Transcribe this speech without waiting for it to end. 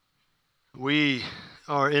We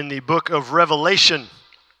are in the book of Revelation.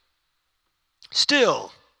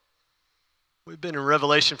 Still, we've been in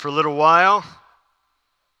Revelation for a little while.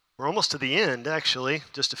 We're almost to the end, actually.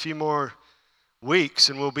 Just a few more weeks,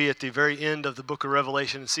 and we'll be at the very end of the book of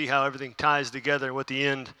Revelation and see how everything ties together and what the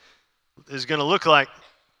end is going to look like.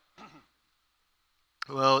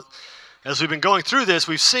 Well, as we've been going through this,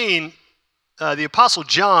 we've seen the Apostle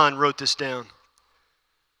John wrote this down.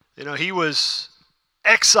 You know, he was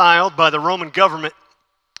exiled by the Roman government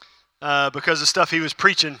because of stuff he was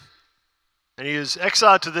preaching. And he was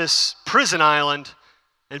exiled to this prison island.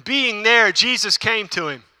 And being there, Jesus came to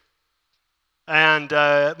him. And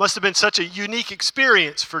it must have been such a unique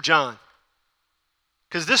experience for John.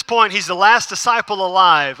 Because at this point, he's the last disciple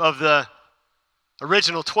alive of the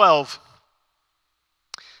original 12,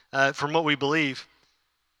 from what we believe.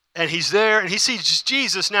 And he's there, and he sees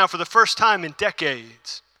Jesus now for the first time in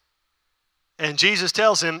decades. And Jesus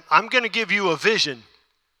tells him, I'm going to give you a vision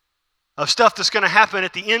of stuff that's going to happen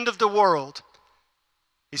at the end of the world.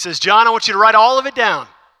 He says, John, I want you to write all of it down.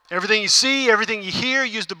 Everything you see, everything you hear,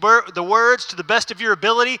 use the words to the best of your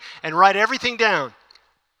ability and write everything down.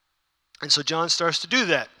 And so John starts to do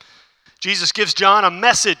that. Jesus gives John a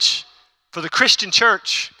message for the Christian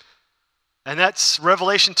church. And that's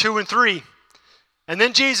Revelation 2 and 3. And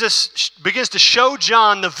then Jesus begins to show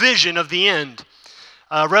John the vision of the end.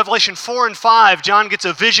 Revelation 4 and 5, John gets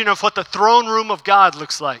a vision of what the throne room of God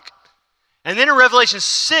looks like. And then in Revelation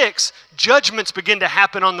 6, judgments begin to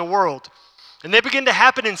happen on the world. And they begin to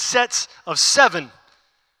happen in sets of 7.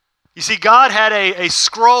 You see, God had a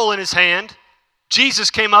scroll in his hand.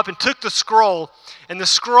 Jesus came up and took the scroll, and the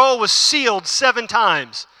scroll was sealed 7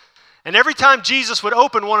 times. And every time Jesus would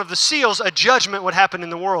open one of the seals, a judgment would happen in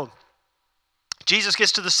the world. Jesus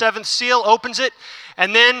gets to the 7th seal, opens it,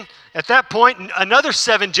 and then at that point, another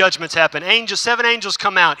 7 judgments happen. 7 angels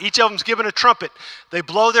come out. Each of them's given a trumpet. They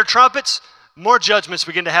blow their trumpets, more judgments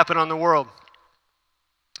begin to happen on the world.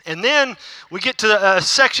 And then we get to a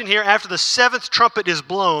section here after the 7th trumpet is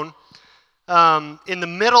blown, in the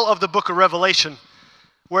middle of the book of Revelation,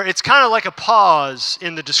 where it's kind of like a pause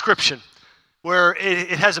in the description. Where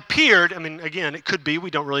it has appeared, I mean, again, it could be,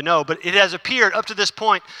 we don't really know, but it has appeared up to this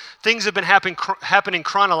point, things have been happening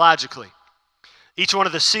chronologically. Each one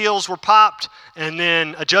of the seals were popped, and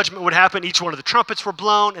then a judgment would happen. Each one of the trumpets were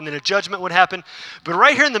blown, and then a judgment would happen. But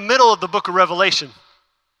right here in the middle of the book of Revelation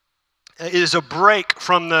is a break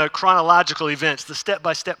from the chronological events, the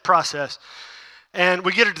step-by-step process. And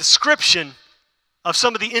we get a description of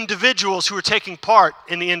some of the individuals who are taking part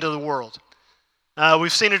in the end of the world.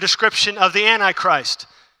 We've seen a description of the Antichrist.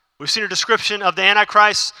 We've seen a description of the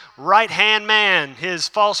Antichrist's right-hand man, his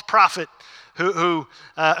false prophet, who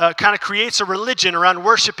kind of creates a religion around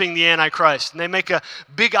worshiping the Antichrist. And they make a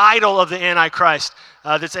big idol of the Antichrist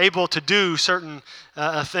that's able to do certain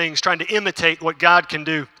things, trying to imitate what God can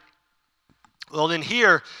do. Well, then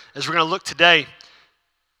here, as we're going to look today,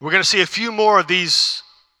 we're going to see a few more of these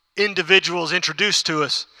individuals introduced to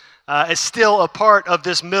us as still a part of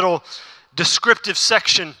this middle descriptive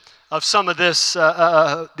section of some of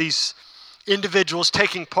these individuals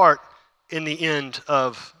taking part in the end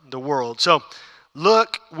of the world. So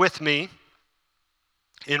look with me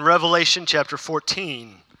in Revelation chapter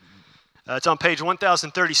 14. It's on page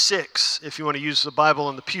 1036 if you want to use the Bible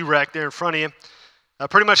on the pew rack there in front of you.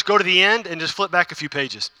 Pretty much go to the end and just flip back a few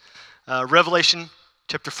pages. Revelation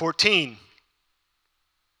chapter 14.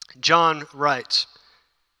 John writes,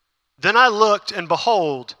 Then I looked, and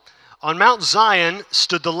behold, on Mount Zion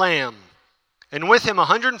stood the Lamb, and with him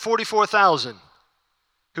 144,000,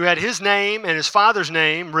 who had his name and his Father's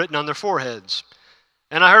name written on their foreheads.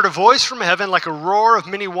 And I heard a voice from heaven like a roar of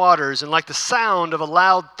many waters, and like the sound of a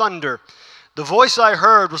loud thunder. The voice I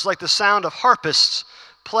heard was like the sound of harpists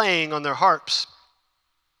playing on their harps.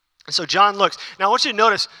 And so John looks. Now I want you to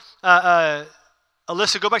notice,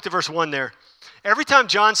 Alyssa, go back to verse 1 there. Every time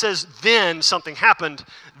John says, then something happened,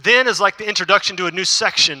 then is like the introduction to a new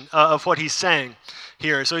section of what he's saying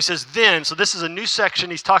here. So he says, then. So this is a new section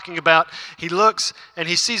he's talking about. He looks and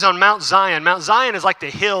he sees on Mount Zion. Mount Zion is like the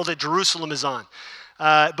hill that Jerusalem is on.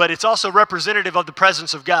 But it's also representative of the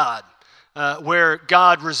presence of God, where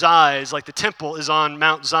God resides. Like the temple is on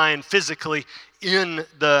Mount Zion physically in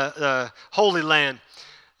the Holy Land.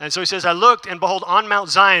 And so he says, I looked and behold on Mount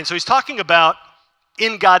Zion. So he's talking about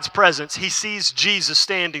in God's presence, he sees Jesus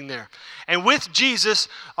standing there. And with Jesus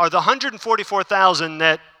are the 144,000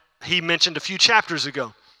 that he mentioned a few chapters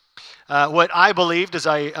ago. What I believed as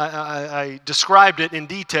I described it in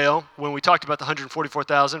detail when we talked about the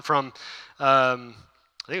 144,000 from, I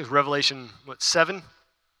think it was Revelation, 7?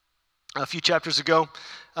 A few chapters ago.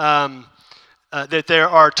 that there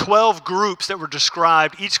are 12 groups that were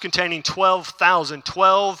described, each containing 12,000,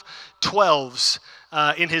 12 12s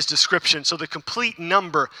in his description. So the complete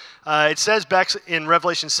number, it says back in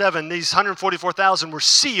Revelation 7, these 144,000 were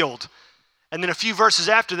sealed. And then a few verses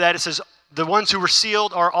after that, it says the ones who were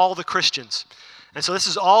sealed are all the Christians. And so this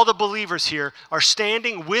is all the believers here are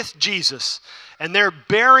standing with Jesus, and they're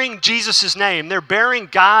bearing Jesus' name. They're bearing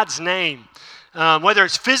God's name. Whether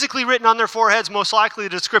it's physically written on their foreheads, most likely the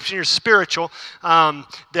description is spiritual,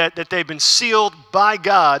 that they've been sealed by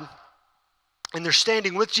God, and they're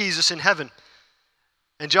standing with Jesus in heaven.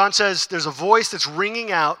 And John says there's a voice that's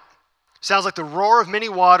ringing out. Sounds like the roar of many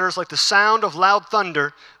waters, like the sound of loud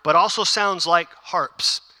thunder, but also sounds like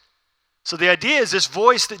harps. So the idea is this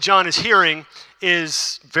voice that John is hearing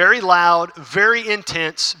is very loud, very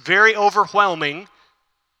intense, very overwhelming,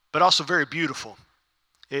 but also very beautiful.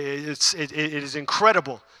 It is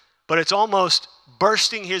incredible, but it's almost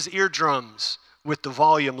bursting his eardrums with the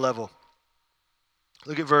volume level.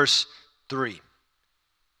 Look at verse 3.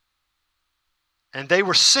 And they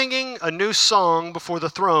were singing a new song before the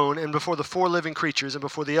throne and before the four living creatures and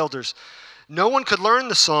before the elders. No one could learn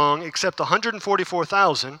the song except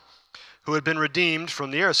 144,000 who had been redeemed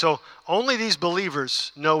from the earth. So only these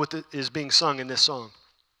believers know what is being sung in this song.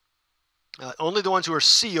 Only the ones who are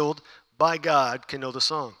sealed by God can know the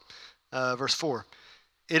song. Verse 4.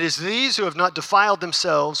 It is these who have not defiled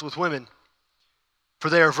themselves with women, for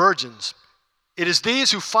they are virgins. It is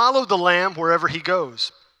these who follow the Lamb wherever he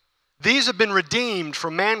goes. These have been redeemed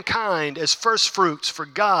from mankind as first fruits for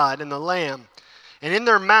God and the Lamb. And in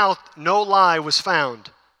their mouth no lie was found,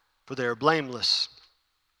 for they are blameless.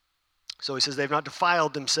 So he says they've not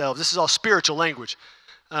defiled themselves. This is all spiritual language.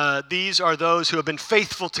 These are those who have been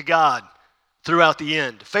faithful to God throughout the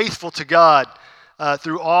end. Faithful to God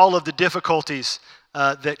through all of the difficulties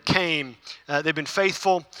that came. They've been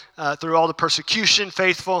faithful through all the persecution,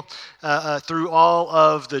 faithful through all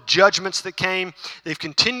of the judgments that came. They've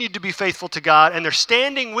continued to be faithful to God, and they're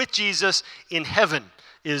standing with Jesus in heaven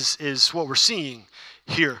is what we're seeing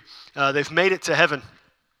here. They've made it to heaven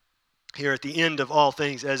here at the end of all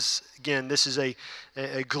things, as, again, this is a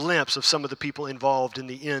glimpse of some of the people involved in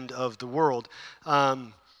the end of the world.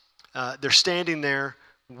 They're standing there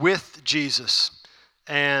with Jesus.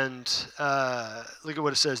 And look at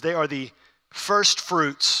what it says. They are the first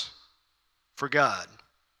fruits for God.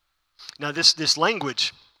 Now this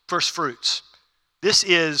language, first fruits, this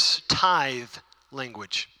is tithe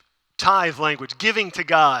language. Tithe language, giving to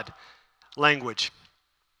God language.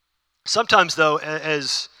 Sometimes, though,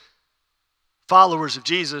 as followers of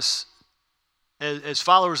Jesus, as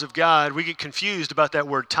followers of God, we get confused about that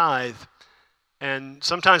word tithe. And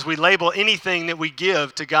sometimes we label anything that we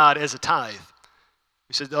give to God as a tithe.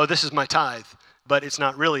 We say, oh, this is my tithe, but it's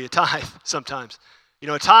not really a tithe sometimes. You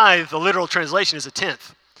know, a tithe, the literal translation is a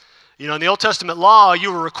tenth. You know, in the Old Testament law,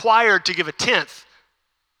 you were required to give a tenth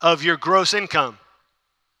of your gross income.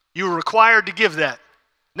 You were required to give that.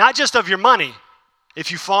 Not just of your money.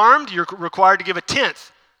 If you farmed, you're required to give a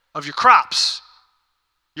tenth of your crops.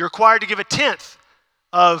 You're required to give a tenth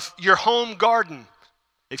of your home garden.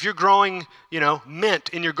 If you're growing, mint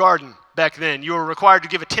in your garden back then, you were required to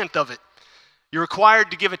give a tenth of it. You're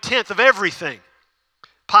required to give a tenth of everything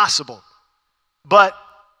possible. But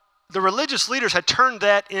the religious leaders had turned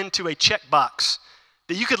that into a checkbox,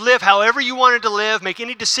 that you could live however you wanted to live, make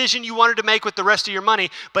any decision you wanted to make with the rest of your money,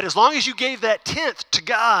 but as long as you gave that tenth to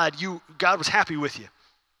God, God was happy with you.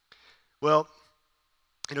 Well,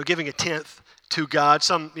 giving a tenth to God,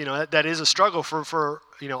 that is a struggle for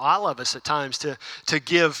all of us at times to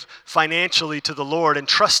give financially to the Lord and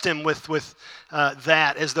trust Him with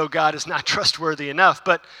that, as though God is not trustworthy enough.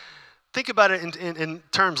 But think about it in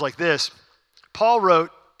terms like this. Paul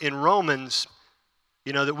wrote in Romans,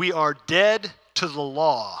 that we are dead to the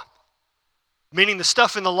law, meaning the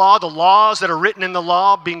stuff in the law, the laws that are written in the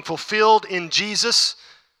law being fulfilled in Jesus.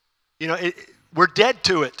 We're dead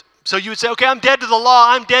to it. So you would say, okay, I'm dead to the law.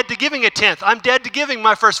 I'm dead to giving a tenth. I'm dead to giving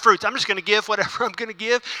my first fruits. I'm just going to give whatever I'm going to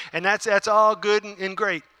give, and that's all good and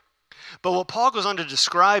great. But what Paul goes on to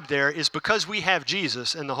describe there is because we have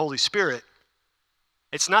Jesus and the Holy Spirit,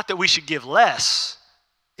 it's not that we should give less,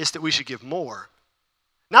 it's that we should give more.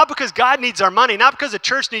 Not because God needs our money, not because the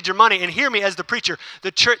church needs your money. And hear me as the preacher,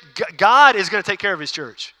 the church, God is going to take care of His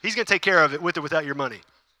church. He's going to take care of it with or without your money.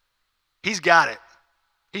 He's got it.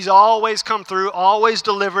 He's always come through, always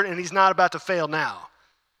delivered, and He's not about to fail now.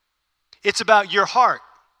 It's about your heart.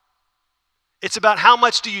 It's about how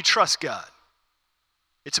much do you trust God.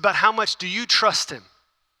 It's about how much do you trust Him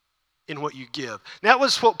in what you give. That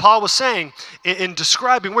was what Paul was saying in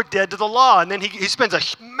describing we're dead to the law. And then he spends a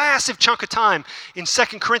massive chunk of time in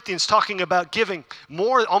 2 Corinthians talking about giving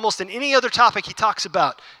more almost than any other topic he talks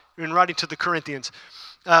about in writing to the Corinthians.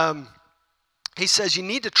 He says you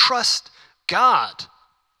need to trust God.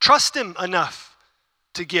 Trust him enough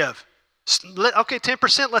to give. Okay,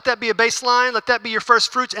 10%, let that be a baseline. Let that be your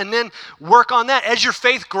first fruits, and then work on that. As your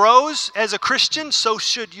faith grows as a Christian, so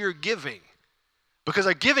should your giving. Because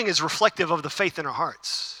our giving is reflective of the faith in our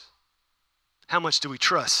hearts. How much do we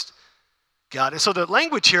trust God? And so the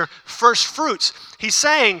language here, first fruits, he's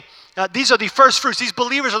saying these are the first fruits. These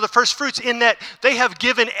believers are the first fruits in that they have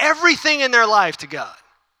given everything in their life to God.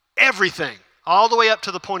 Everything. All the way up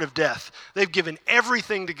to the point of death. They've given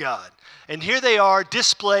everything to God. And here they are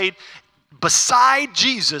displayed beside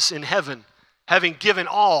Jesus in heaven, having given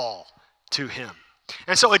all to him.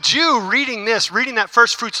 And so a Jew reading that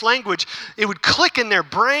first fruits language, it would click in their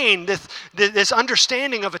brain this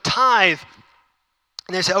understanding of a tithe.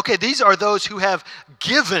 And they say, okay, these are those who have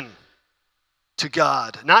given to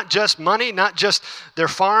God. Not just money, not just their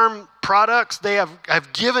farm products. They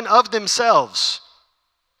have given of themselves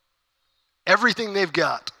everything they've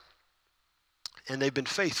got. And they've been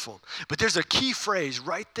faithful. But there's a key phrase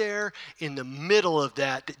right there in the middle of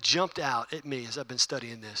that jumped out at me as I've been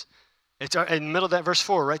studying this. It's in the middle of that verse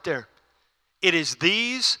 4 right there. It is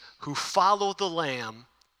these who follow the Lamb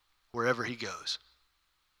wherever he goes.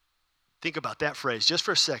 Think about that phrase just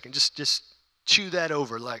for a second. Just chew that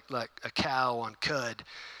over like a cow on cud.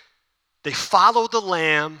 They follow the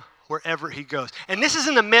Lamb wherever he goes. And this is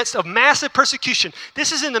in the midst of massive persecution.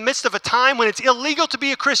 This is in the midst of a time when it's illegal to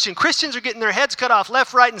be a Christian. Christians are getting their heads cut off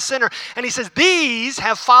left, right, and center. And he says, these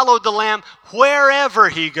have followed the Lamb wherever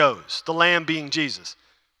he goes. The Lamb being Jesus.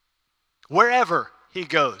 Wherever he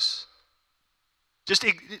goes. Just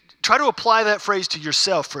try to apply that phrase to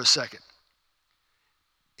yourself for a second.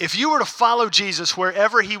 If you were to follow Jesus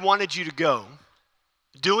wherever he wanted you to go,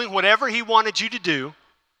 doing whatever he wanted you to do,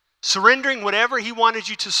 surrendering whatever he wanted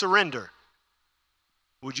you to surrender,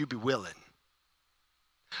 would you be willing?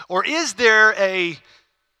 Or is there a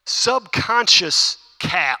subconscious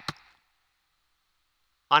cap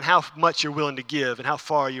on how much you're willing to give and how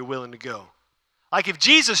far you're willing to go? Like if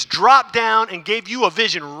Jesus dropped down and gave you a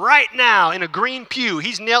vision right now in a green pew,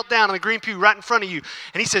 he's knelt down in the green pew right in front of you,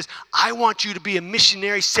 and he says, I want you to be a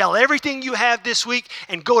missionary, sell everything you have this week,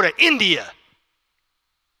 and go to India.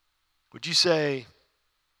 Would you say,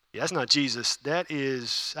 yeah, that's not Jesus. I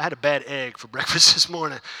had a bad egg for breakfast this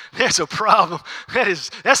morning. There's a problem. That's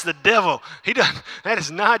the devil. That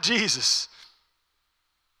is not Jesus.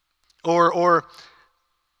 Or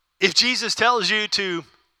if Jesus tells you to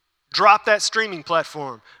drop that streaming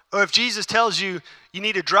platform, or if Jesus tells you you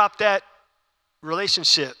need to drop that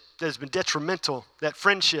relationship that has been detrimental, that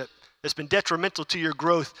friendship that's been detrimental to your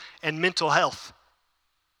growth and mental health.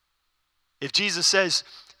 If Jesus says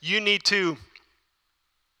you need to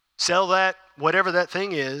sell that, whatever that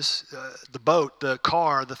thing is, the boat, the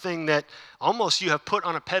car, the thing that almost you have put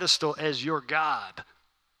on a pedestal as your God,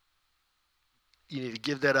 you need to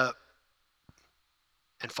give that up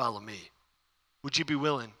and follow me. Would you be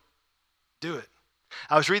willing? Do it.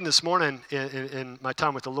 I was reading this morning in my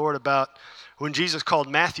time with the Lord about when Jesus called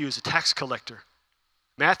Matthew as a tax collector.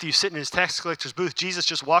 Matthew sitting in his tax collector's booth. Jesus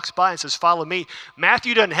just walks by and says, follow me.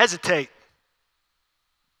 Matthew doesn't hesitate.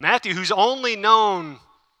 Matthew, who's only known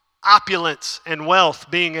opulence and wealth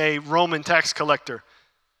being a Roman tax collector,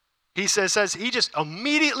 he says he just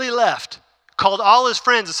immediately left, called all his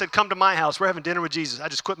friends and said, come to my house. We're having dinner with Jesus. I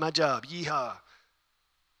just quit my job. Yeehaw.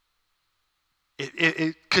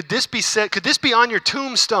 Could this be said? Could this be on your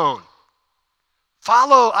tombstone?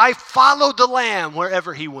 I followed the Lamb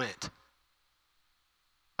wherever he went.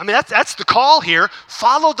 I mean, that's the call here.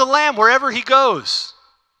 Follow the Lamb wherever he goes.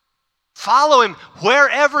 Follow him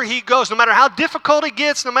wherever he goes. No matter how difficult it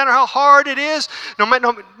gets, no matter how hard it is, no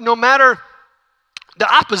matter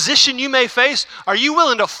the opposition you may face, are you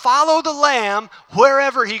willing to follow the Lamb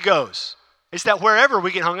wherever he goes? It's that wherever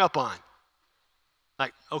we get hung up on.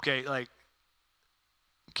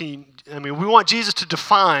 We want Jesus to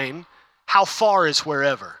define how far is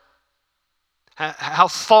wherever. How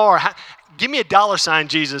far, give me a dollar sign,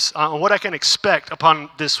 Jesus, on what I can expect upon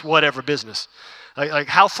this whatever business. Like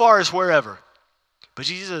how far is wherever? But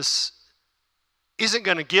Jesus isn't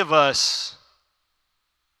going to give us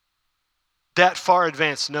that far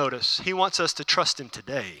advanced notice. He wants us to trust him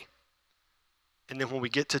today. And then when we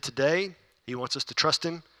get to today, he wants us to trust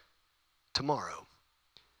him tomorrow.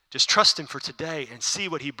 Just trust him for today and see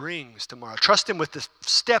what he brings tomorrow. Trust him with the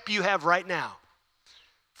step you have right now.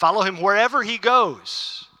 Follow him wherever he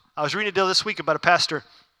goes. I was reading a deal this week about a pastor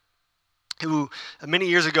who many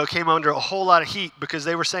years ago came under a whole lot of heat because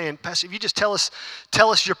they were saying, Pastor, if you just tell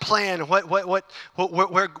us your plan, where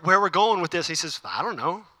we're going with this. He says, I don't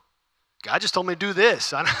know. God just told me to do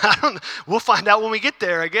this. I don't. We'll find out when we get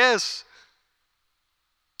there, I guess.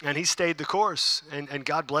 And he stayed the course, and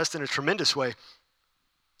God blessed in a tremendous way.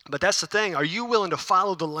 But that's the thing. Are you willing to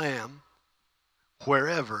follow the Lamb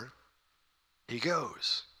wherever he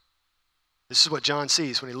goes? This is what John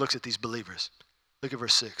sees when he looks at these believers. Look at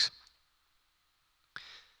verse 6.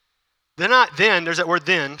 Then, there's that word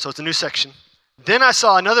then, so it's a new section. Then I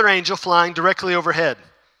saw another angel flying directly overhead,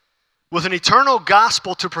 with an eternal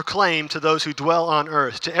gospel to proclaim to those who dwell on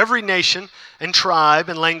earth, to every nation and tribe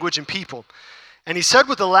and language and people. And he said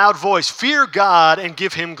with a loud voice, fear God and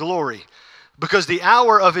give him glory, because the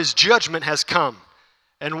hour of his judgment has come,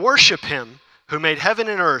 and worship him who made heaven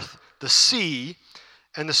and earth, the sea,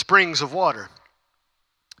 and the springs of water.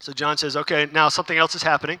 So John says, okay, now something else is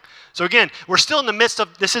happening. So again, we're still in the midst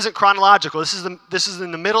of, this isn't chronological. This is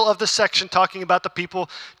in the middle of the section talking about the people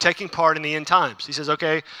taking part in the end times. He says,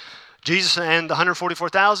 okay, Jesus and the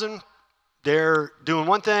 144,000, they're doing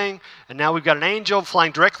one thing, and now we've got an angel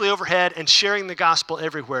flying directly overhead and sharing the gospel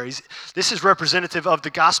everywhere. This is representative of the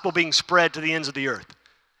gospel being spread to the ends of the earth.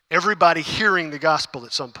 Everybody hearing the gospel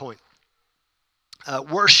at some point.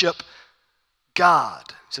 Worship God.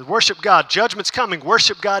 He says, worship God. Judgment's coming.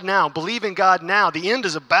 Worship God now. Believe in God now. The end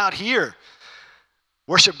is about here.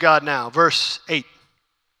 Worship God now. Verse 8.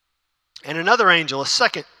 And another angel, a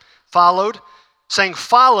second, followed, saying,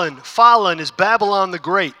 fallen, fallen is Babylon the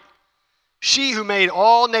Great. She who made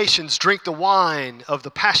all nations drink the wine of the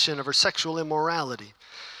passion of her sexual immorality.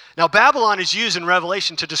 Now, Babylon is used in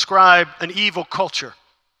Revelation to describe an evil culture.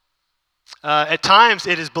 At times,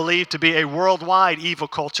 it is believed to be a worldwide evil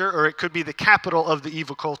culture, or it could be the capital of the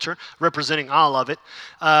evil culture, representing all of it.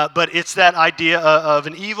 But it's that idea of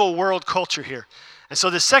an evil world culture here. And so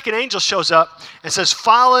the second angel shows up and says,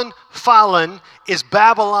 fallen, fallen is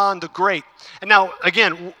Babylon the Great. And now,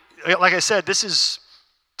 again, like I said, this is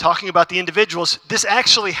talking about the individuals. This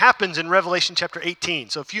actually happens in Revelation chapter 18.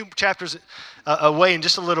 So a few chapters away in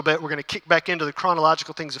just a little bit, we're going to kick back into the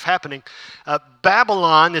chronological things of happening.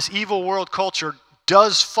 Babylon, this evil world culture,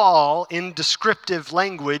 does fall in descriptive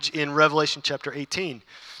language in Revelation chapter 18.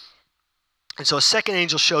 And so a second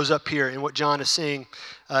angel shows up here in what John is seeing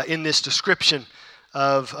in this description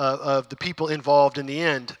of the people involved in the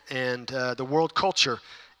end, and the world culture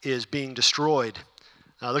is being destroyed.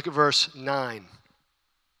 Look at verse 9.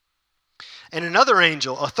 And another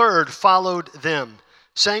angel, a third, followed them,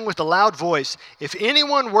 saying with a loud voice, if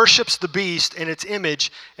anyone worships the beast and its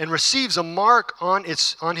image and receives a mark on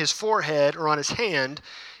his forehead or on his hand,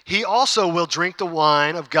 he also will drink the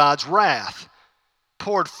wine of God's wrath,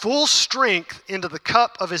 poured full strength into the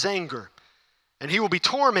cup of his anger. And he will be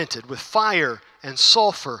tormented with fire and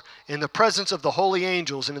sulfur in the presence of the holy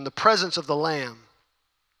angels and in the presence of the Lamb.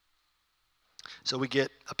 So we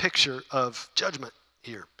get a picture of judgment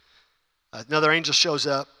here. Another angel shows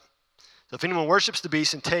up. So if anyone worships the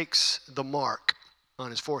beast and takes the mark on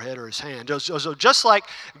his forehead or his hand. So just like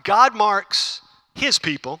God marks his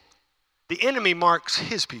people, the enemy marks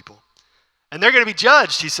his people. And they're going to be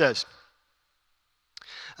judged, he says.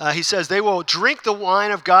 He says, they will drink the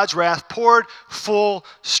wine of God's wrath, poured full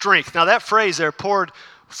strength. Now that phrase there, poured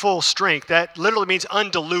full strength, that literally means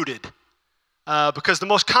undiluted. Because the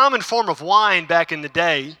most common form of wine back in the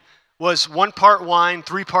day was 1 part wine,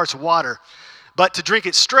 3 parts water. But to drink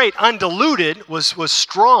it straight, undiluted, was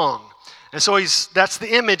strong. And so that's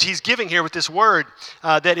the image he's giving here with this word,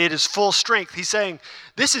 that it is full strength. He's saying,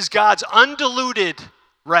 this is God's undiluted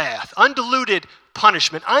wrath, undiluted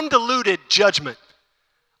punishment, undiluted judgment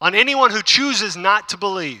on anyone who chooses not to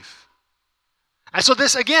believe. And so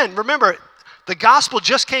this, again, remember, the gospel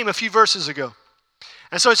just came a few verses ago.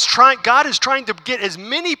 And so God is trying to get as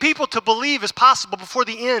many people to believe as possible before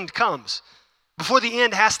the end comes, before the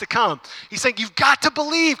end has to come. He's saying, you've got to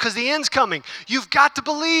believe because the end's coming. You've got to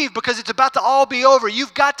believe because it's about to all be over.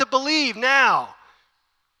 You've got to believe now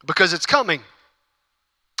because it's coming.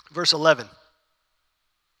 Verse 11.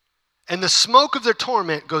 And the smoke of their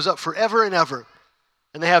torment goes up forever and ever,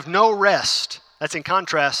 and they have no rest. That's in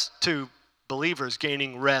contrast to believers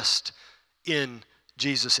gaining rest in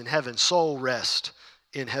Jesus in heaven, soul rest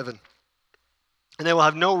in heaven. And they will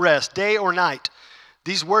have no rest, day or night,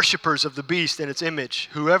 these worshipers of the beast and its image,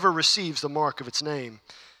 whoever receives the mark of its name.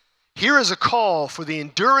 Here is a call for the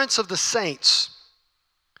endurance of the saints,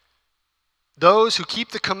 those who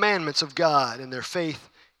keep the commandments of God and their faith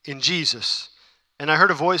in Jesus. And I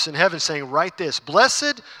heard a voice in heaven saying, write this,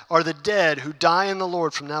 blessed are the dead who die in the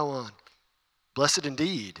Lord from now on. Blessed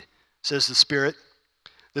indeed, says the Spirit,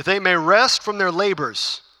 that they may rest from their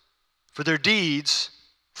labors, for their deeds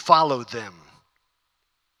follow them.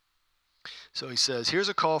 So he says, here's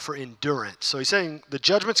a call for endurance. So he's saying the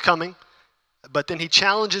judgment's coming, but then he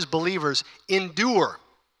challenges believers, endure.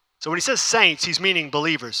 So when he says saints, he's meaning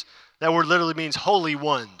believers. That word literally means holy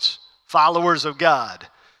ones, followers of God.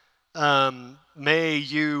 May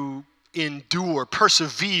you endure,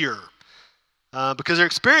 persevere, because they're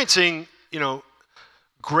experiencing,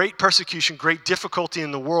 great persecution, great difficulty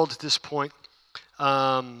in the world at this point.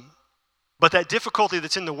 But that difficulty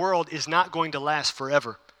that's in the world is not going to last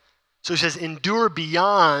forever. So he says, endure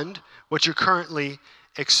beyond what you're currently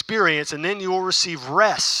experiencing, and then you will receive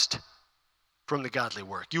rest from the godly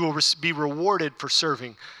work. You will be rewarded for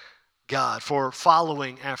serving God, for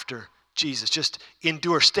following after Jesus. Just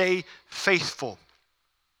endure, stay faithful.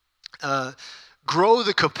 Grow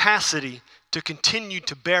the capacity to continue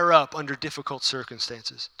to bear up under difficult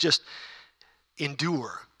circumstances. Just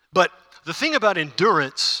endure. But the thing about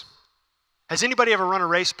endurance, has anybody ever run a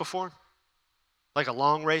race before? Like a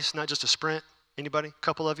long race, not just a sprint? Anybody? A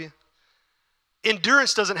couple of you?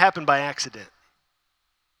 Endurance doesn't happen by accident.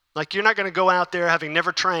 Like, you're not going to go out there having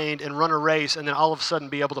never trained and run a race and then all of a sudden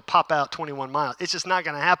be able to pop out 21 miles. It's just not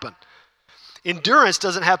going to happen. Endurance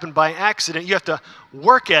doesn't happen by accident. You have to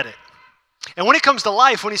work at it. And when it comes to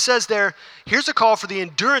life, when he says there, here's a call for the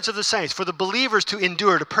endurance of the saints, for the believers to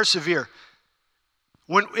endure, to persevere.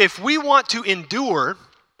 If we want to endure,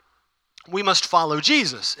 we must follow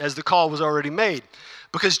Jesus, as the call was already made,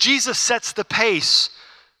 because Jesus sets the pace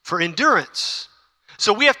for endurance.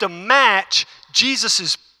 So we have to match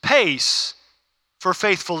Jesus' pace for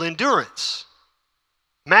faithful endurance.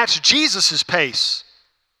 Match Jesus' pace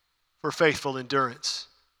for faithful endurance.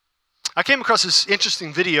 I came across this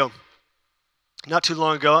interesting video not too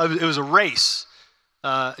long ago. It was a race.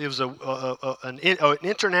 It was an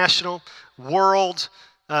international world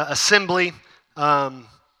assembly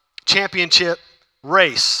championship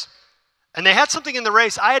race. And they had something in the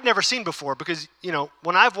race I had never seen before because,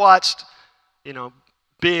 when I've watched,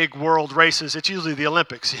 big world races, it's usually the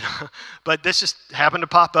Olympics, But this just happened to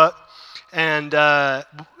pop up. And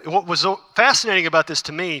what was so fascinating about this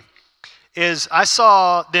to me is I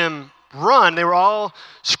saw them run. They were all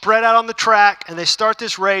spread out on the track, and they start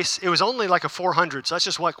this race. It was only like a 400, so that's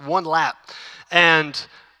just like one lap. And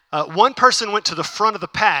one person went to the front of the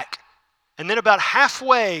pack, and then about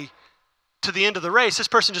halfway to the end of the race, this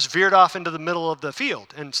person just veered off into the middle of the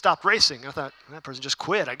field and stopped racing. I thought, that person just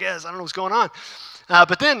quit, I guess. I don't know what's going on.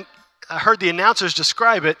 But then I heard the announcers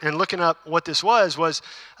describe it, and looking up what this was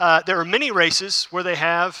there are many races where they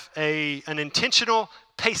have an intentional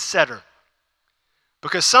pace setter.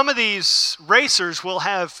 Because some of these racers will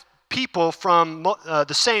have people from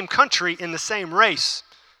the same country in the same race.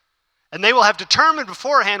 And they will have determined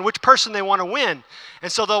beforehand which person they want to win.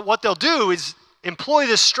 And so what they'll do is employ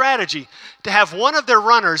this strategy to have one of their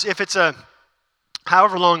runners, if it's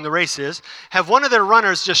however long the race is, have one of their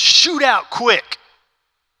runners just shoot out quick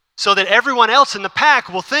so that everyone else in the pack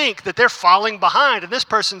will think that they're falling behind and this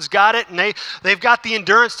person's got it and they've got the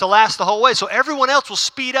endurance to last the whole way. So everyone else will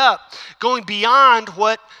speed up, going beyond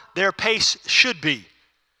what their pace should be,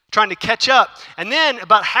 trying to catch up. And then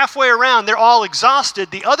about halfway around, they're all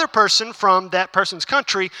exhausted. The other person from that person's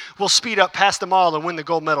country will speed up past them all and win the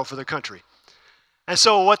gold medal for their country. And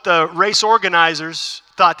so what the race organizers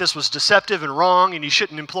thought this was deceptive and wrong, and you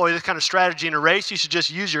shouldn't employ this kind of strategy in a race. You should just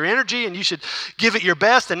use your energy, and you should give it your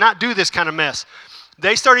best and not do this kind of mess.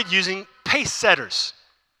 They started using pace setters.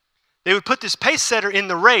 They would put this pace setter in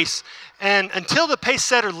the race, and until the pace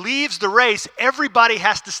setter leaves the race, everybody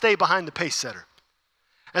has to stay behind the pace setter.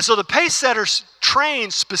 And so the pace setters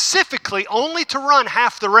trained specifically only to run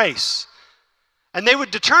half the race. And they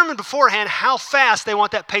would determine beforehand how fast they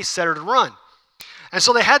want that pace setter to run. And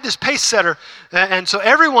so they had this pace setter, and so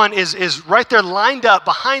everyone is right there lined up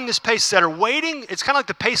behind this pace setter, waiting. It's kind of like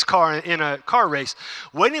the pace car in a car race,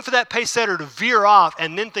 waiting for that pace setter to veer off,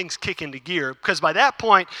 and then things kick into gear. Because by that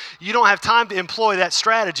point, you don't have time to employ that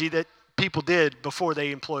strategy that people did before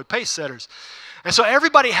they employed pace setters. And so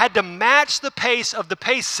everybody had to match the pace of the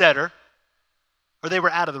pace setter, or they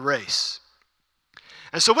were out of the race.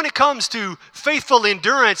 And so when it comes to faithful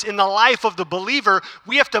endurance in the life of the believer,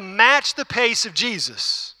 we have to match the pace of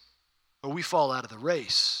Jesus, or we fall out of the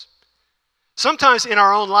race. Sometimes in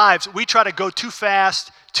our own lives, we try to go too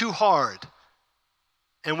fast, too hard,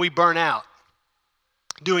 and we burn out,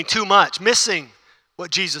 doing too much, missing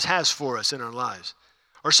what Jesus has for us in our lives.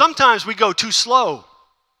 Or sometimes we go too slow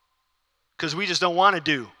because we just don't want to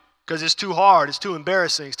do, because it's too hard, it's too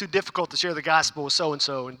embarrassing, it's too difficult to share the gospel with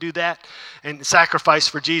so-and-so and do that and sacrifice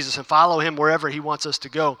for Jesus and follow him wherever he wants us to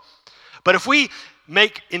go. But if we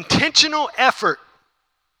make intentional effort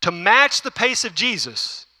to match the pace of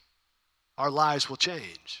Jesus, our lives will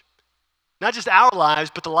change. Not just our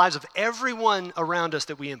lives, but the lives of everyone around us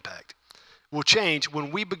that we impact will change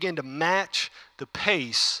when we begin to match the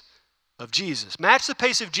pace of Jesus. Match the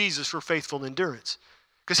pace of Jesus for faithful endurance.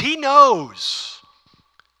 Because he knows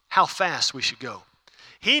how fast we should go.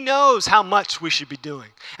 He knows how much we should be doing.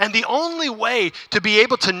 And the only way to be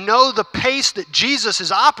able to know the pace that Jesus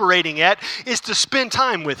is operating at is to spend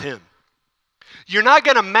time with him. You're not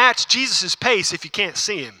going to match Jesus' pace if you can't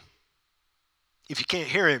see him, if you can't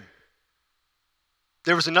hear him.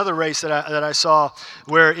 There was another race that I saw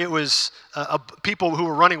where it was people who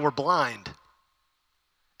were running were blind.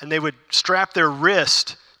 And they would strap their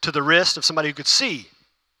wrist to the wrist of somebody who could see.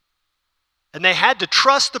 And they had to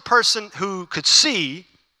trust the person who could see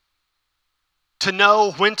to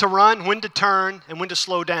know when to run, when to turn, and when to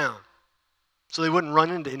slow down so they wouldn't run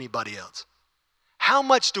into anybody else. How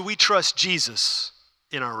much do we trust Jesus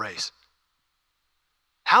in our race?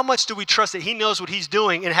 How much do we trust that he knows what he's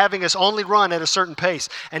doing in having us only run at a certain pace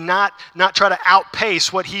and not try to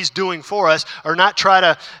outpace what he's doing for us, or not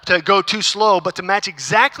try to go too slow, but to match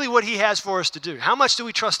exactly what he has for us to do? How much do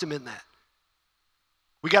we trust him in that?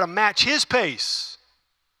 We got to match his pace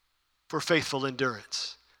for faithful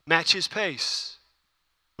endurance. Match his pace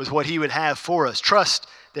with what he would have for us. Trust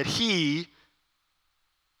that he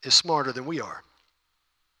is smarter than we are.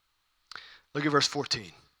 Look at verse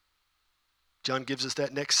 14. John gives us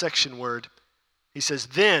that next section word. He says,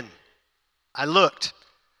 "Then I looked,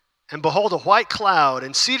 and behold, a white cloud,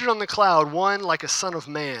 and seated on the cloud one like a son of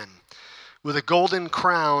man, with a golden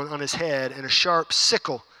crown on his head and a sharp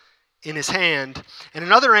sickle in his hand. And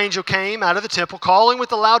another angel came out of the temple, calling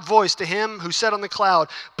with a loud voice to him who sat on the cloud,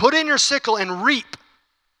 'Put in your sickle and reap,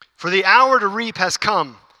 for the hour to reap has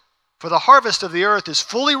come, for the harvest of the earth is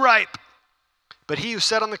fully ripe.' But he who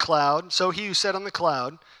sat on the cloud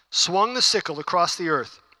swung the sickle across the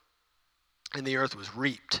earth, and the earth was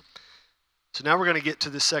reaped." So now we're going to get to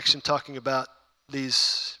this section talking about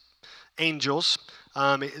these angels.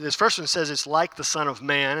 This first one says it's like the Son of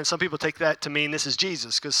Man, and some people take that to mean this is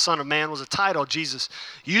Jesus, because Son of Man was a title Jesus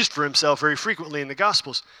used for himself very frequently in the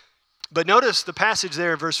Gospels. But notice the passage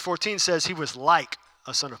there in verse 14 says he was like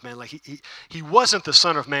a Son of Man. Like he wasn't the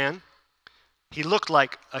Son of Man. He looked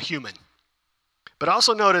like a human. But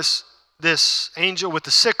also notice this angel with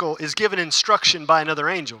the sickle is given instruction by another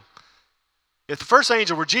angel. If the first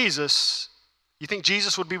angel were Jesus, you think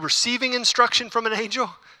Jesus would be receiving instruction from an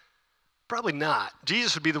angel? Probably not.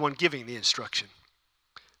 Jesus would be the one giving the instruction.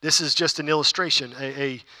 This is just an illustration,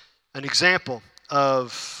 an example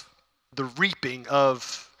of the reaping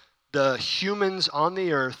of the humans on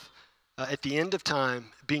the earth at the end of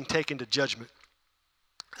time being taken to judgment.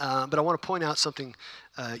 But I want to point out something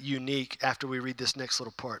unique after we read this next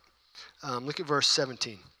little part. Look at verse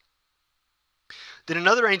 17. "Then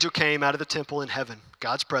another angel came out of the temple in heaven,"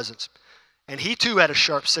 God's presence, "and he too had a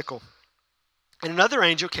sharp sickle. And another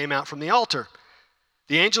angel came out from the altar.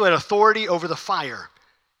 The angel had authority over the fire,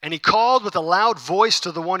 and he called with a loud voice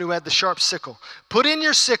to the one who had the sharp sickle, 'Put in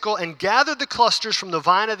your sickle and gather the clusters from the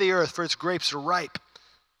vine of the earth, for its grapes are ripe.'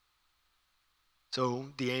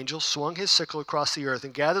 So the angel swung his sickle across the earth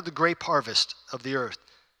and gathered the grape harvest of the earth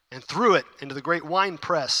and threw it into the great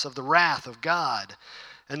winepress of the wrath of God.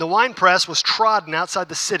 And the winepress was trodden outside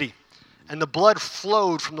the city, and the blood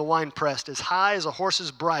flowed from the winepress as high as a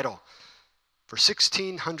horse's bridle for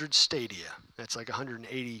 1,600 stadia." That's like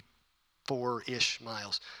 184-ish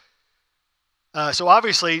miles. So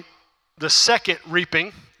obviously, the second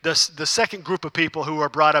reaping, the second group of people who are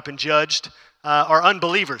brought up and judged are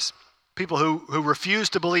unbelievers. People who refuse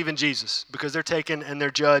to believe in Jesus because they're taken and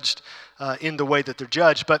they're judged in the way that they're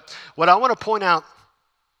judged. But what I want to point out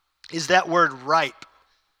is that word ripe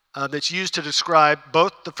that's used to describe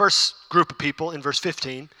both the first group of people in verse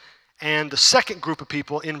 15 and the second group of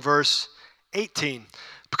people in verse 18.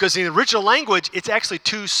 Because in the original language, it's actually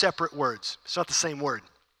two separate words. It's not the same word.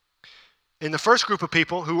 In the first group of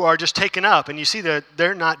people who are just taken up, and you see that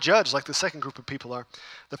they're not judged like the second group of people are.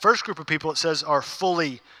 The first group of people, it says, are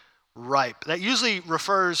fully ripe. That usually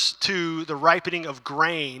refers to the ripening of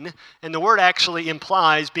grain, and the word actually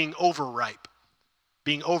implies being overripe.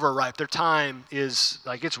 Being overripe. Their time is,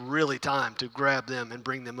 like, it's really time to grab them and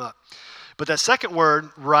bring them up. But that second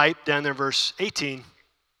word, ripe, down there in verse 18,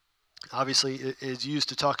 obviously is used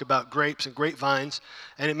to talk about grapes and grapevines,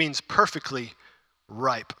 and it means perfectly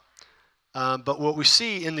ripe. But what we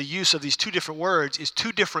see in the use of these two different words is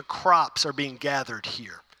two different crops are being gathered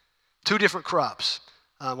here. Two different crops.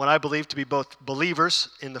 What I believe to be both believers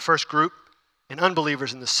in the first group and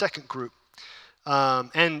unbelievers in the second group.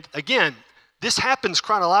 And again, This happens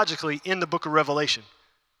chronologically in the book of Revelation.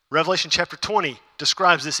 Revelation chapter 20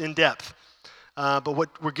 describes this in depth. But what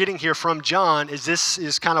we're getting here from John is this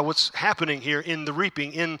is kind of what's happening here in the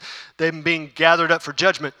reaping, in them being gathered up for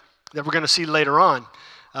judgment that we're going to see later on.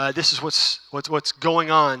 This is what's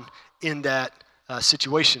going on in that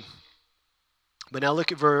situation. But now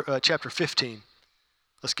look at chapter 15.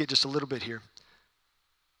 Let's get just a little bit here.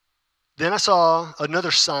 Then I saw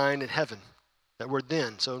another sign in heaven. That word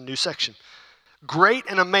then, so new section. Great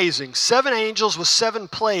and amazing, 7 angels with 7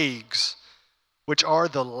 plagues, which are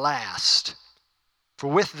the last. For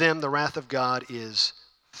with them the wrath of God is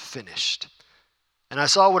finished. And I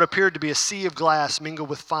saw what appeared to be a sea of glass mingled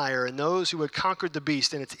with fire, and those who had conquered the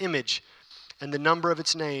beast and its image and the number of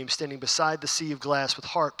its name standing beside the sea of glass with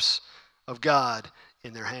harps of God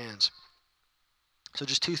in their hands. So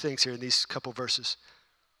just 2 things here in these couple verses.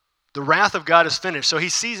 The wrath of God is finished. So he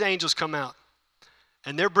sees angels come out,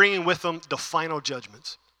 and they're bringing with them the final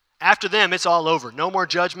judgments. After them, it's all over. No more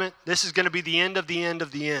judgment. This is going to be the end of the end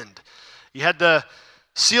of the end. You had the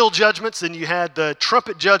seal judgments, then you had the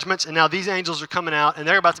trumpet judgments, and now these angels are coming out, and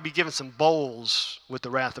they're about to be given some bowls with the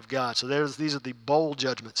wrath of God. So these are the bowl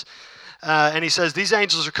judgments. And he says these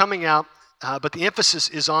angels are coming out, but the emphasis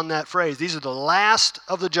is on that phrase. These are the last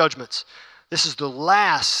of the judgments. This is the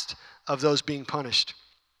last of those being punished.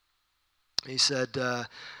 He said,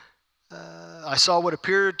 I saw what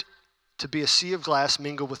appeared to be a sea of glass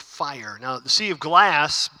mingled with fire. Now, the sea of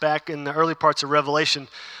glass, back in the early parts of Revelation,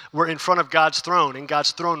 were in front of God's throne, in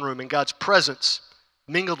God's throne room, in God's presence,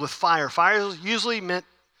 mingled with fire. Fire is usually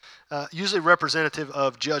representative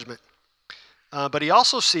of judgment. But he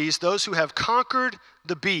also sees those who have conquered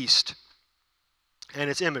the beast and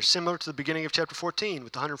its image, similar to the beginning of chapter 14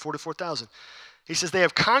 with the 144,000. He says they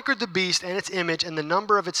have conquered the beast and its image and the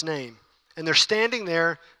number of its name, and they're standing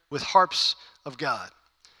there with harps of God.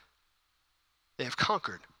 They have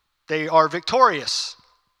conquered. They are victorious.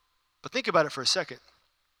 But think about it for a second.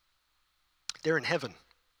 They're in heaven,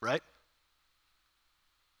 right?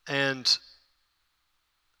 And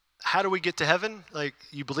how do we get to heaven? Like,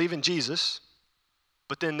 you believe in Jesus,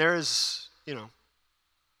 but then there's, you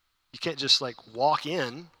can't just like walk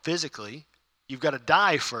in physically. You've got to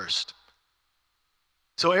die first.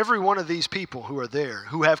 So every one of these people who are there,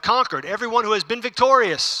 who have conquered, everyone who has been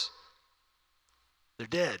victorious, they're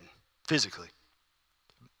dead physically,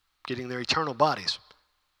 getting their eternal bodies.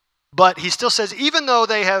 But he still says, even though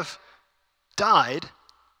they have died,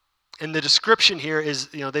 and the description here is,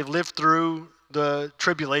 they've lived through the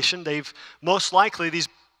tribulation, most likely, these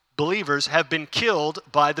believers have been killed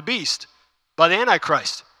by the beast, by the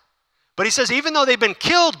Antichrist. But he says, even though they've been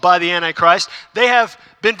killed by the Antichrist, they have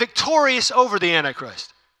been victorious over the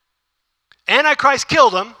Antichrist. Antichrist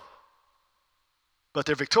killed them, but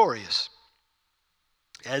they're victorious.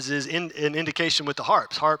 As is an indication with the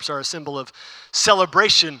harps. Harps are a symbol of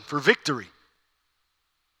celebration for victory.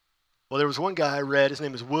 Well, there was one guy I read, his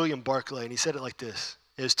name is William Barclay, and he said it like this.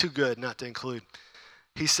 It was too good not to include.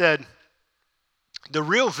 He said, the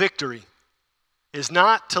real victory is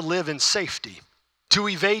not to live in safety, to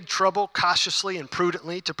evade trouble cautiously and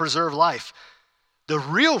prudently, to preserve life. The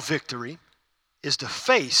real victory is to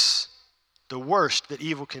face the worst that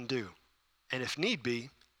evil can do, and if need be,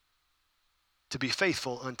 to be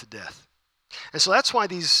faithful unto death. And so that's why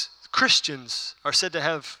these Christians are said to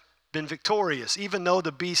have been victorious, even though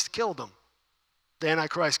the beast killed them. The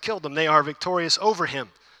Antichrist killed them. They are victorious over him.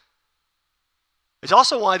 It's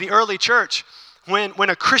also why the early church, when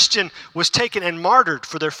a Christian was taken and martyred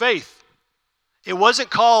for their faith, it wasn't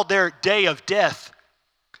called their day of death.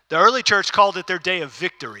 The early church called it their day of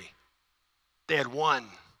victory. They had won.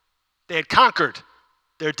 They had conquered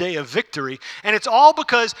their day of victory. And it's all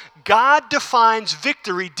because God defines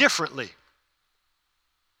victory differently.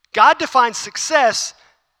 God defines success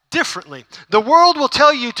differently. The world will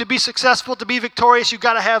tell you to be successful, to be victorious, you've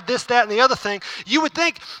got to have this, that, and the other thing. You would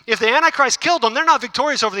think if the Antichrist killed them, they're not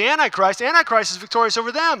victorious over the Antichrist. The Antichrist is victorious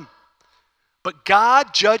over them. But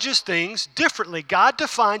God judges things differently. God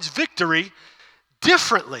defines victory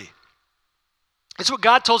differently. It's what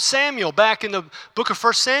God told Samuel back in the book of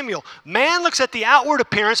 1 Samuel. Man looks at the outward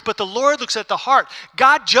appearance, but the Lord looks at the heart.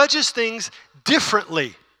 God judges things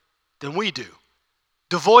differently than we do.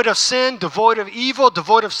 Devoid of sin, devoid of evil,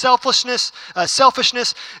 devoid of selfishness.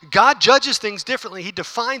 God judges things differently. He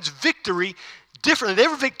defines victory differently. They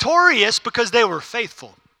were victorious because they were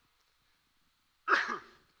faithful.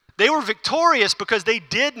 They were victorious because they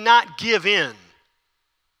did not give in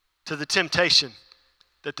to the temptation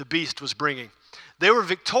that the beast was bringing. They were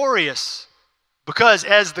victorious because,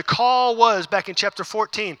 as the call was back in chapter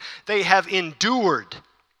 14, they have endured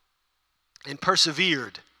and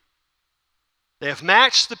persevered They have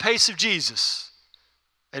matched the pace of Jesus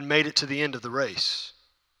and made it to the end of the race.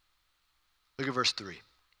 Look at verse 3.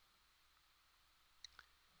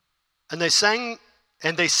 And they sing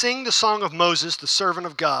the song of Moses, the servant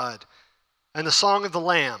of God, and the song of the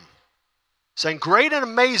Lamb, saying, Great and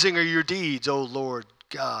amazing are your deeds, O Lord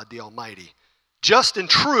God the Almighty. Just and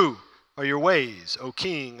true are your ways, O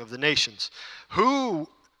King of the nations. Who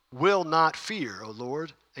will not fear, O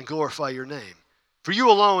Lord, and glorify your name? For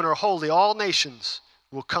you alone are holy. All nations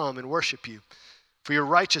will come and worship you, for your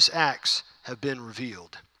righteous acts have been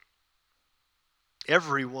revealed.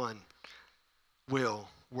 Everyone will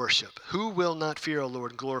worship. Who will not fear, O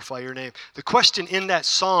Lord, and glorify your name? The question in that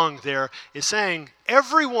song there is saying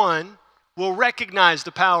everyone will recognize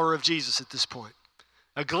the power of Jesus at this point.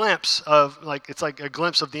 A glimpse of, it's like a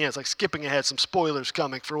glimpse of the end. It's like skipping ahead, some spoilers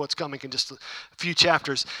coming for what's coming in just a few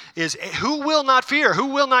chapters. Is who will not fear? Who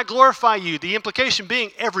will not glorify you? The implication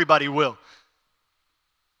being everybody will.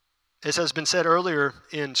 As has been said earlier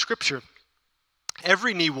in Scripture,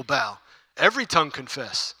 every knee will bow, every tongue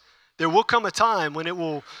confess. There will come a time when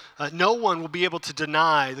no one will be able to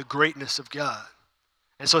deny the greatness of God.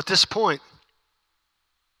 And so at this point,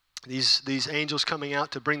 these angels coming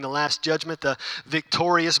out to bring the last judgment, the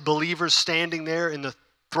victorious believers standing there in the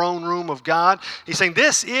throne room of God, he's saying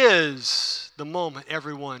this is the moment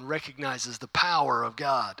everyone recognizes the power of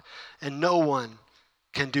God, and no one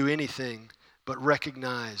can do anything but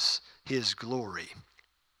recognize his glory.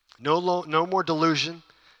 No more delusion,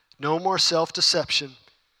 no more self-deception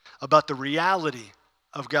about the reality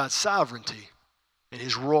of God's sovereignty and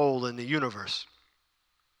his role in the universe.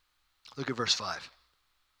 Look at verse 5.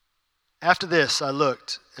 After this I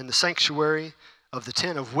looked, and the sanctuary of the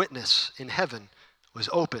tent of witness in heaven was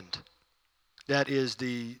opened. That is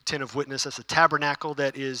the tent of witness. That's the tabernacle.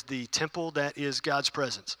 That is the temple. That is God's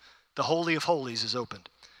presence. The Holy of Holies is opened.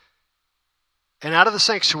 And out of the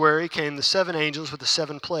sanctuary came the 7 angels with the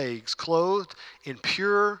 7 plagues, clothed in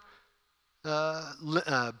pure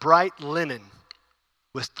bright linen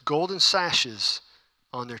with golden sashes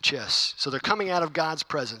on their chests. So they're coming out of God's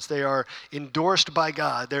presence. They are endorsed by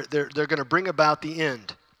God. They're going to bring about the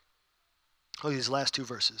end. Look at these last 2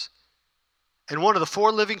 verses. And one of the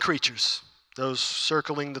 4 living creatures, those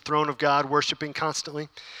circling the throne of God, worshiping constantly,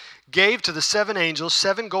 gave to the 7 angels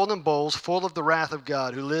 7 golden bowls full of the wrath of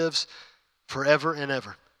God, who lives forever and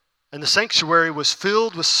ever. And the sanctuary was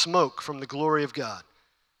filled with smoke from the glory of God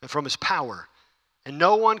and from his power. And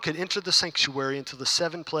no one could enter the sanctuary until the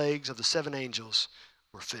 7 plagues of the 7 angels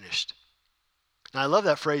were finished. Now I love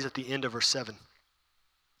that phrase at the end of verse 7.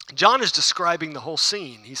 John is describing the whole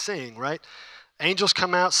scene. He's saying, right? Angels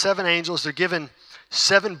come out, 7 angels. They're given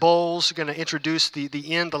 7 bowls. They're going to introduce the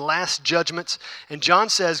end, the last judgments. And John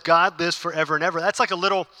says God lives forever and ever. That's like a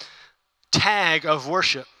little tag of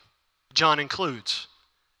worship John includes.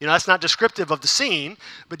 You know, that's not descriptive of the scene,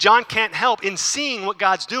 but John can't help, in seeing what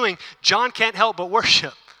God's doing, John can't help but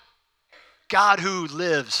worship God who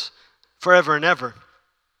lives forever and ever.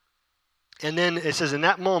 And then it says in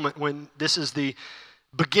that moment, when this is the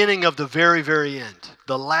beginning of the very, very end,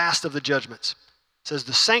 the last of the judgments, it says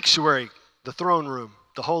the sanctuary, the throne room,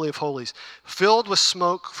 the Holy of Holies, filled with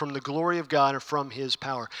smoke from the glory of God and from his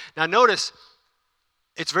power. Now notice,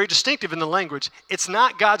 it's very distinctive in the language. It's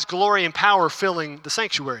not God's glory and power filling the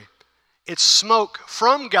sanctuary. It's smoke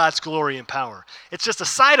from God's glory and power. It's just a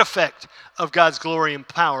side effect of God's glory and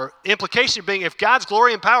power. The implication being, if God's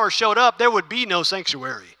glory and power showed up, there would be no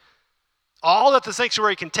sanctuary. All that the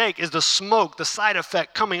sanctuary can take is the smoke, the side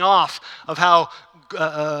effect coming off of how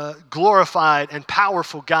glorified and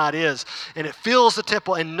powerful God is. And it fills the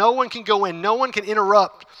temple, and no one can go in. No one can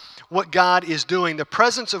interrupt what God is doing. The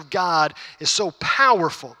presence of God is so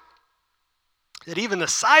powerful that even the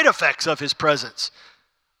side effects of his presence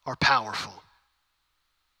are powerful.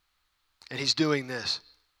 And he's doing this.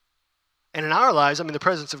 And in our lives, the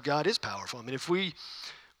presence of God is powerful. If we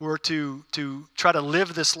were to try to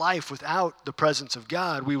live this life without the presence of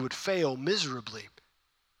God, we would fail miserably.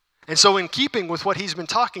 And so in keeping with what he's been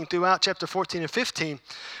talking throughout chapter 14 and 15,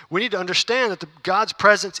 we need to understand that God's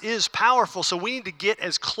presence is powerful, so we need to get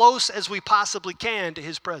as close as we possibly can to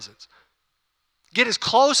his presence. Get as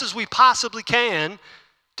close as we possibly can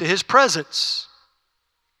to his presence.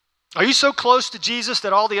 Are you so close to Jesus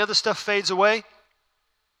that all the other stuff fades away?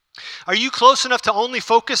 Are you close enough to only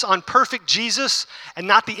focus on perfect Jesus and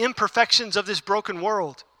not the imperfections of this broken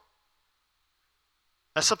world?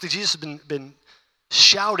 That's something Jesus has been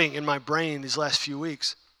shouting in my brain these last few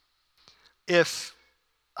weeks. If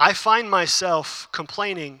I find myself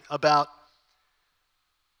complaining about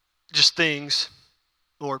just things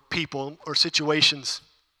or people or situations,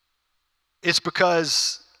 it's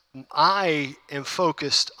because I am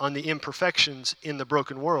focused on the imperfections in the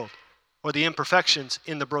broken world, or the imperfections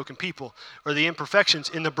in the broken people, or the imperfections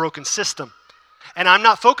in the broken system. And I'm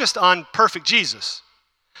not focused on perfect Jesus.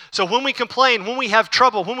 So when we complain, when we have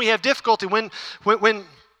trouble, when we have difficulty, when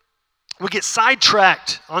we get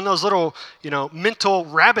sidetracked on those little, mental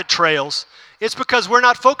rabbit trails, it's because we're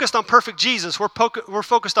not focused on perfect Jesus. We're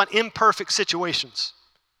focused on imperfect situations.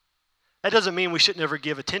 That doesn't mean we should never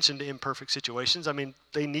give attention to imperfect situations. I mean,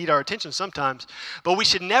 they need our attention sometimes. But we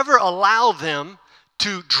should never allow them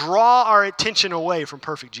to draw our attention away from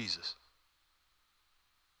perfect Jesus.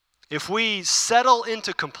 If we settle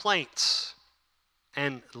into complaints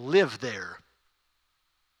and live there,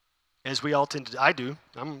 as we all tend to, I do.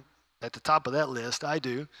 I'm at the top of that list. I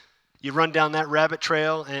do. You run down that rabbit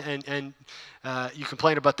trail and you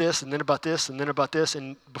complain about this and then about this and then about this,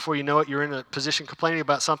 and before you know it, you're in a position complaining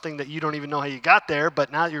about something that you don't even know how you got there,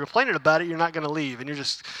 but now that you're complaining about it, you're not going to leave, and you're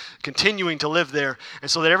just continuing to live there. And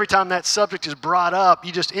so that every time that subject is brought up,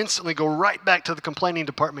 you just instantly go right back to the complaining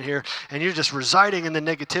department here, and you're just residing in the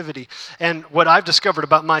negativity. And what I've discovered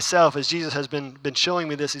about myself, as Jesus has been showing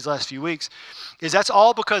me this these last few weeks, is that's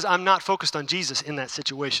all because I'm not focused on Jesus in that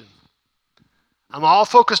situation. I'm all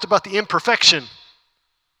focused about the imperfection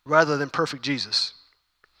rather than perfect Jesus.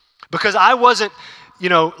 Because I wasn't,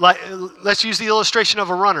 let's use the illustration of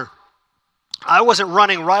a runner. I wasn't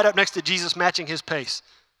running right up next to Jesus matching his pace.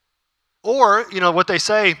 Or, what they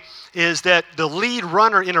say is that the lead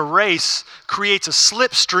runner in a race creates a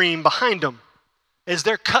slipstream behind them as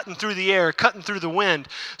they're cutting through the air, cutting through the wind,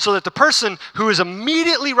 so that the person who is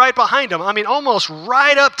immediately right behind them, almost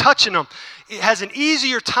right up touching them, has an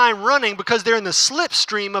easier time running because they're in the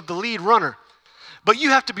slipstream of the lead runner. But you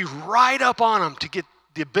have to be right up on them to get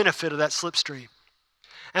the benefit of that slipstream.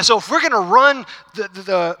 And so if we're going to run,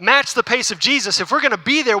 match the pace of Jesus, if we're going to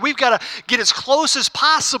be there, we've got to get as close as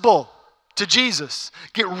possible to Jesus.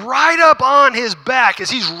 Get right up on his back as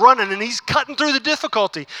he's running and he's cutting through the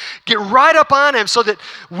difficulty. Get right up on him so that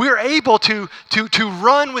we're able to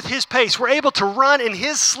run with his pace. We're able to run in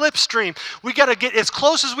his slipstream. We got to get as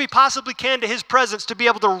close as we possibly can to his presence to be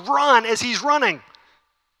able to run as he's running.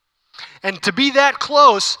 And to be that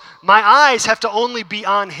close, my eyes have to only be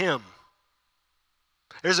on him.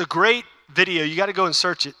 There's a great video. You got to go and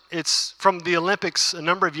search it. It's from the Olympics a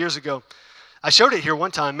number of years ago. I showed it here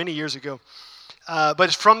one time, many years ago. But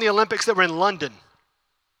it's from the Olympics that were in London.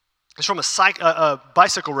 It's from a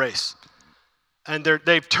bicycle race. And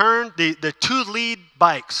they've turned, the two lead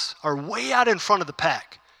bikes are way out in front of the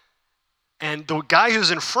pack. And the guy who's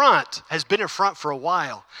in front has been in front for a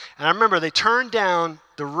while. And I remember they turned down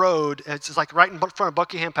the road. It's like right in front of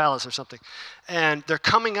Buckingham Palace or something. And they're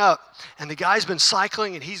coming up. And the guy's been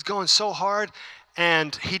cycling and he's going so hard.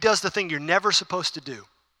 And he does the thing you're never supposed to do.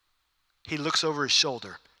 He looks over his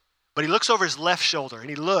shoulder. But he looks over his left shoulder. And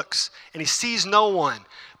he looks and he sees no one.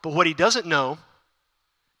 But what he doesn't know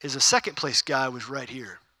is the second place guy was right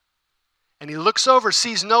here. And he looks over,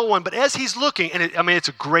 sees no one, but as he's looking, and it's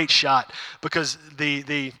a great shot because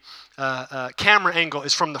the camera angle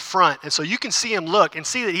is from the front, and so you can see him look and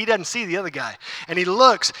see that he doesn't see the other guy. And he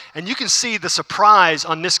looks, and you can see the surprise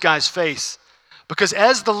on this guy's face because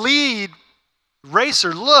as the lead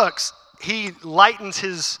racer looks, he lightens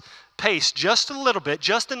his pace just a little bit,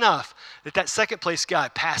 just enough that second place guy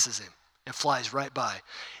passes him and flies right by.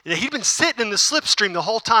 He'd been sitting in the slipstream the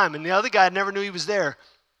whole time, and the other guy never knew he was there.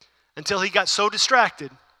 Until he got so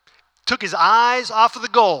distracted, took his eyes off of the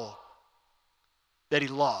goal, that he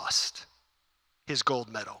lost his gold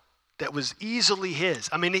medal that was easily his.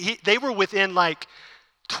 They were within like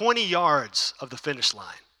 20 yards of the finish line.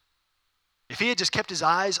 If he had just kept his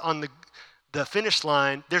eyes on the finish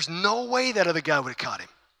line, there's no way that other guy would have caught him.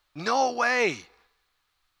 No way.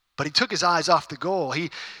 But he took his eyes off the goal. He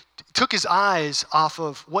took his eyes off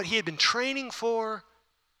of what he had been training for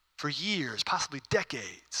years, possibly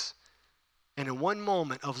decades. And in one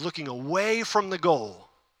moment of looking away from the goal,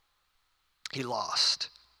 he lost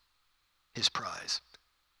his prize.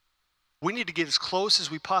 We need to get as close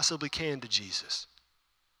as we possibly can to Jesus.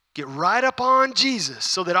 Get right up on Jesus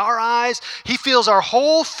so that our eyes, he fills our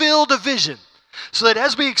whole field of vision. So that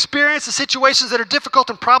as we experience the situations that are difficult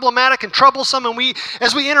and problematic and troublesome, and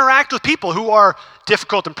as we interact with people who are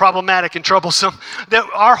difficult and problematic and troublesome, that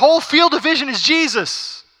our whole field of vision is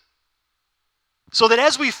Jesus. So that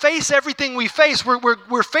as we face everything we face,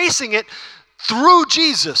 we're facing it through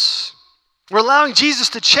Jesus. We're allowing Jesus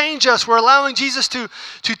to change us. We're allowing Jesus to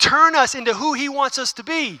turn us into who he wants us to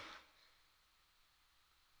be.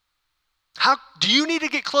 How do you need to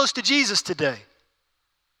get close to Jesus today?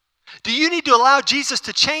 Do you need to allow Jesus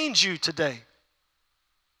to change you today?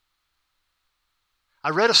 I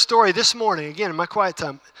read a story this morning, again, in my quiet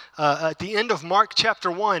time. At the end of Mark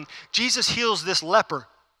chapter 1, Jesus heals this leper,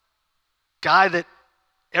 guy that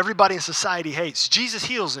everybody in society hates. Jesus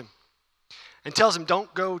heals him and tells him,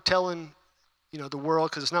 don't go telling the world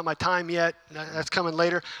because it's not my time yet. That's coming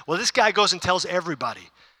later. Well, this guy goes and tells everybody.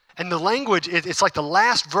 And the language, it's like the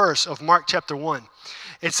last verse of Mark chapter 1.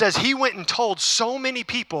 It says, he went and told so many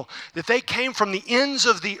people that they came from the ends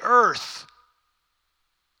of the earth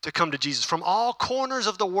to come to Jesus, from all corners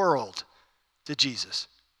of the world to Jesus,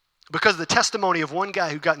 because of the testimony of one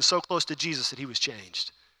guy who gotten so close to Jesus that he was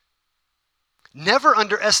changed. Never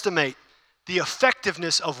underestimate the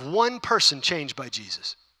effectiveness of one person changed by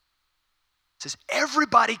Jesus. It says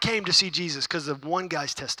everybody came to see Jesus because of one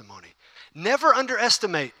guy's testimony. Never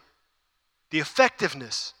underestimate the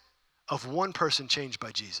effectiveness of one person changed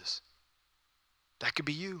by Jesus. That could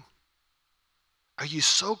be you. Are you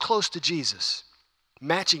so close to Jesus,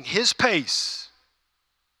 matching his pace,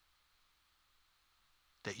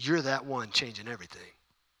 that you're that one changing everything?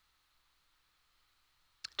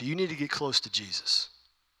 Do you need to get close to Jesus?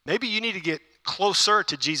 Maybe you need to get closer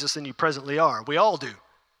to Jesus than you presently are. We all do.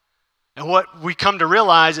 And what we come to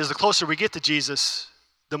realize is the closer we get to Jesus,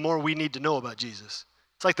 the more we need to know about Jesus.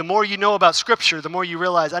 It's like the more you know about Scripture, the more you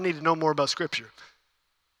realize I need to know more about Scripture.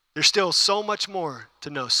 There's still so much more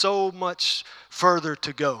to know, so much further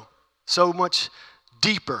to go, so much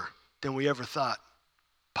deeper than we ever thought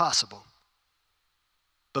possible.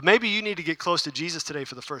 But maybe you need to get close to Jesus today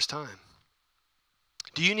for the first time.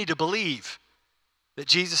 Do you need to believe that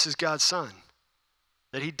Jesus is God's Son,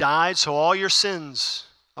 that he died so all your sins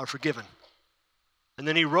are forgiven, and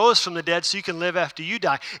then he rose from the dead so you can live after you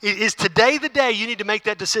die? Is today the day you need to make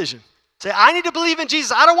that decision? Say, I need to believe in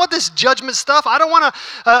Jesus. I don't want this judgment stuff. I don't want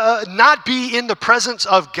to not be in the presence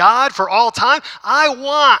of God for all time. I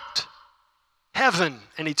want heaven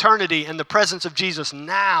and eternity and the presence of Jesus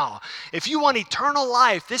now. If you want eternal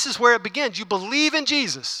life, this is where it begins. You believe in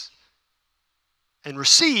Jesus and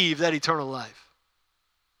receive that eternal life.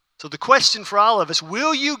 So the question for all of us,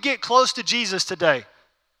 will you get close to Jesus today?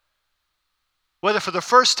 Whether for the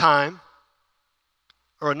first time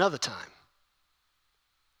or another time.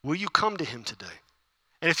 Will you come to him today?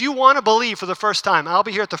 And if you want to believe for the first time, I'll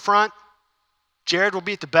be here at the front. Jared will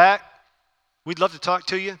be at the back. We'd love to talk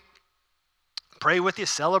to you, pray with you,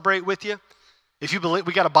 celebrate with you. If you believe,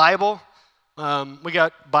 we got a Bible. We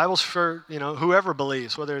got Bibles for whoever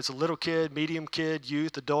believes, whether it's a little kid, medium kid,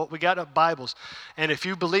 youth, adult. We got Bibles. And if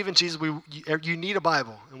you believe in Jesus, you need a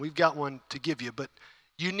Bible, and we've got one to give you. But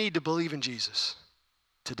you need to believe in Jesus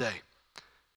today.